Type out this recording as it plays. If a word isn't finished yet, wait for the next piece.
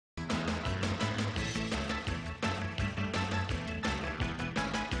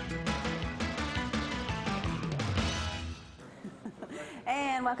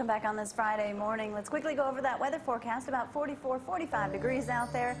And welcome back on this Friday morning. Let's quickly go over that weather forecast. About 44, 45 degrees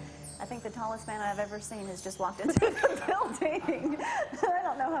out there. I think the tallest man I've ever seen has just walked into the building. I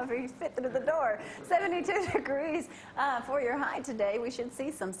don't know how he fit through the door. 72 degrees for your high today. We should see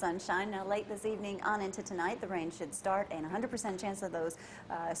some sunshine. Now, late this evening on into tonight, the rain should start, and 100% chance of those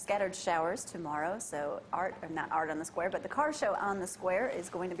scattered showers tomorrow. So, not art on the square, but the car show on the square is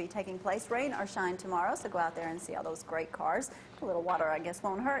going to be taking place. Rain or shine tomorrow, so go out there and see all those great cars. A little water, I guess,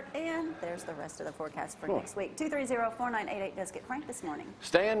 won't hurt. And there's the rest of the forecast for next week. 230-4988 does get Frank this morning.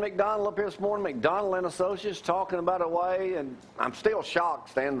 Stan McDonald up here this morning, McDonald and Associates, talking about a way, and I'm still shocked,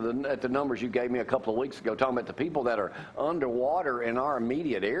 Stan, at the numbers you gave me a couple of weeks ago, talking about the people that are underwater in our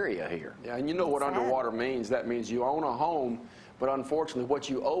immediate area here. Yeah, and you know what underwater means. That means you own a home, but unfortunately what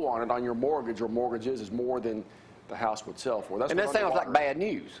you owe on it on your mortgage or mortgages is more than the house would sell for. That's and that sounds like bad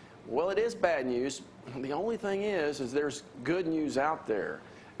news. Well, it is bad news. The only thing is there's good news out there.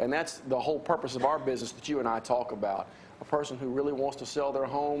 And that's the whole purpose of our business that you and I talk about. A person who really wants to sell their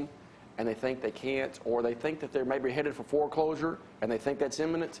home and they think they can't, or they think that they're maybe headed for foreclosure and they think that's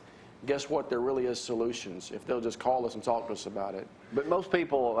imminent, guess what? There really is solutions if they'll just call us and talk to us about it. But most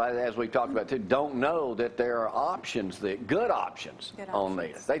people, as we talked about too, don't know that there are options, good options on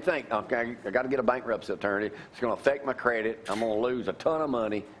these. They think, okay, I got to get a bankruptcy attorney. It's going to affect my credit. I'm going to lose a ton of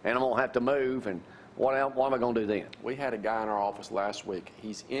money, and I'm going to have to move. And what am I going to do then? We had a guy in our office last week.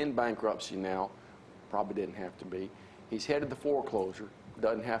 He's in bankruptcy now. Probably didn't have to be. He's headed to foreclosure.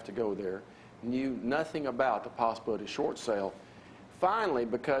 Doesn't have to go there. Knew nothing about the possibility of short sale. Finally,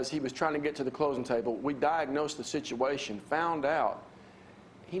 because he was trying to get to the closing table, we diagnosed the situation, found out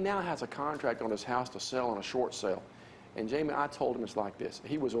he now has a contract on his house to sell on a short sale. And Jamie, I told him it's like this.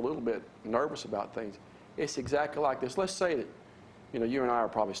 He was a little bit nervous about things. It's exactly like this. Let's say that, you know, you and I are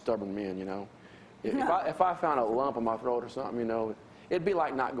probably stubborn men, you know. If I found a lump in my throat or something, you know, it'd be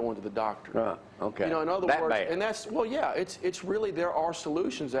like not going to the doctor. Okay. You know, in other words, bad. and that's, well, yeah, it's really, there are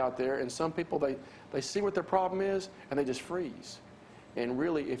solutions out there, and some people, they see what their problem is, and they just freeze. And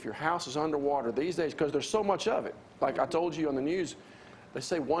really, if your house is underwater these days, because there's so much of it, like I told you on the news, they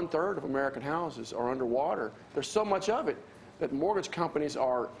say 1/3 of American houses are underwater. There's so much of it that mortgage companies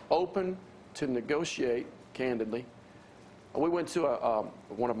are open to negotiate, candidly. We went to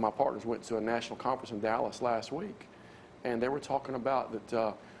one of my partners went to a national conference in Dallas last week, and they were talking about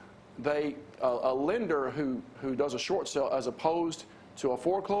that a lender who does a short sale as opposed to a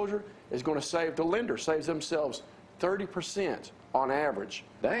foreclosure is going to save, the lender saves themselves 30% on average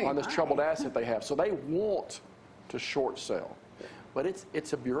on this troubled asset they have. So they want to short sell. But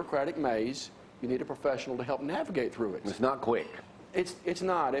it's a bureaucratic maze. You need a professional to help navigate through it. It's not quick. It's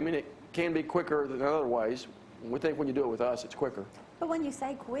not. I mean, it can be quicker than other ways. We think when you do it with us, it's quicker. But when you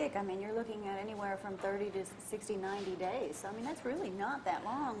say quick, I mean, you're looking at anywhere from 30 to 60, 90 days. So, I mean, that's really not that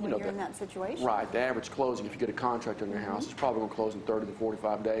long when you're in that situation. Right. The average closing, if you get a contract on your house, it's probably going to close in 30 to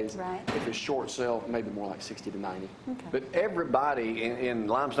 45 days. Right. If it's short sale, maybe more like 60 to 90. Okay. But everybody in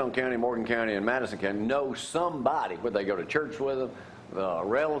Limestone County, Morgan County, and Madison County knows somebody, whether they go to church with them, a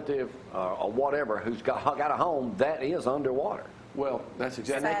relative, or whatever, who's got a home that is underwater. Well, that's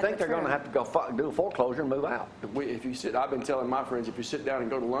exactly. And they think they're going to have to go do a foreclosure and move out. If you sit, I've been telling my friends, if you sit down and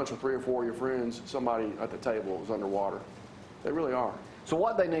go to lunch with 3 or 4 of your friends, somebody at the table is underwater. They really are. So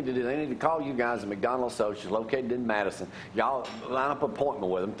what they need to do, they need to call you guys at McDonald Associates, located in Madison. Y'all line up an appointment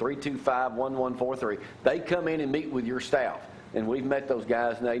with them, 325-1143. They come in and meet with your staff. And we've met those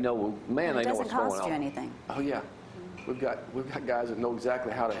guys, and they know, man, they know what's going on. It doesn't cost you anything. Oh, yeah. We've got guys that know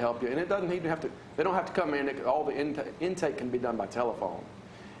exactly how to help you, and it doesn't even have to. They don't have to come in. All the intake can be done by telephone.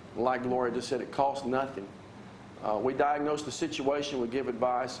 Like Gloria just said, it costs nothing. We diagnose the situation, we give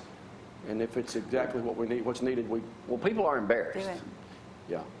advice, and if it's exactly what we need, what's needed, Well, people are embarrassed. Do it.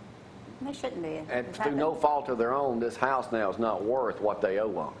 Yeah. They shouldn't be. And through no fault of their own, this house now is not worth what they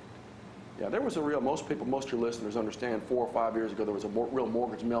owe on it. Yeah, there was most of your listeners understand 4 or 5 years ago there was a real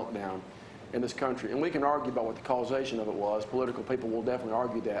mortgage meltdown in this country. And we can argue about what the causation of it was. Political people will definitely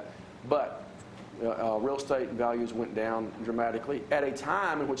argue that. But real estate values went down dramatically at a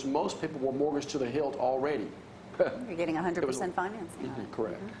time in which most people were mortgaged to the hilt already. You're getting 100% financing.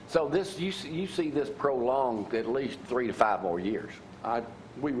 Correct. So you see this prolonged at least 3 to 5 more years.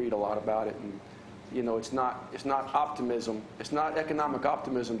 We read a lot about it, and you know, it's not optimism. It's not economic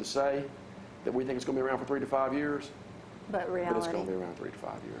optimism to say that we think it's going to be around for 3 to 5 years. But reality. But it's going to be around 3 to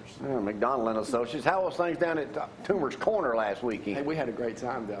 5 years. McDonald and Associates. How was things down at Toomer's Corner last weekend? Hey, we had a great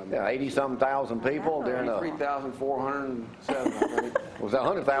time down there. Yeah, 80-something thousand people during 3,407, I think. Was that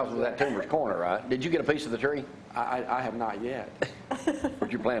 100,000 was at Toomer's Corner, right? Did you get a piece of the tree? I have not yet.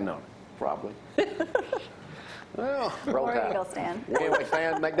 What you planning on? Probably. Well, roll War tide. Eagle, Stan. Anyway,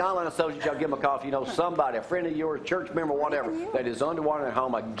 Stan, McDonald and Associates, y'all give them a call if you know somebody, a friend of yours, church member, whatever, that is underwater at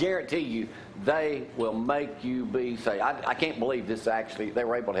home. I guarantee you they will make you be say, I can't believe this actually, they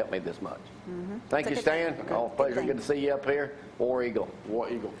were able to help me this much. Thank you, Stan. Oh, pleasure. Good to see you up here. War Eagle. War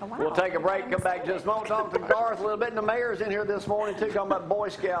Eagle. Oh, wow. We'll take a break, come back just a moment, talk to Garth a little bit. And the mayor's in here this morning, too, talking about Boy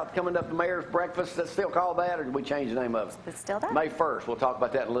Scout coming up, the mayor's breakfast. That's still called that, or did we change the name of it? It's still that. May 1st. We'll talk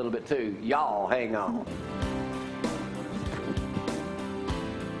about that in a little bit, too. Y'all hang on.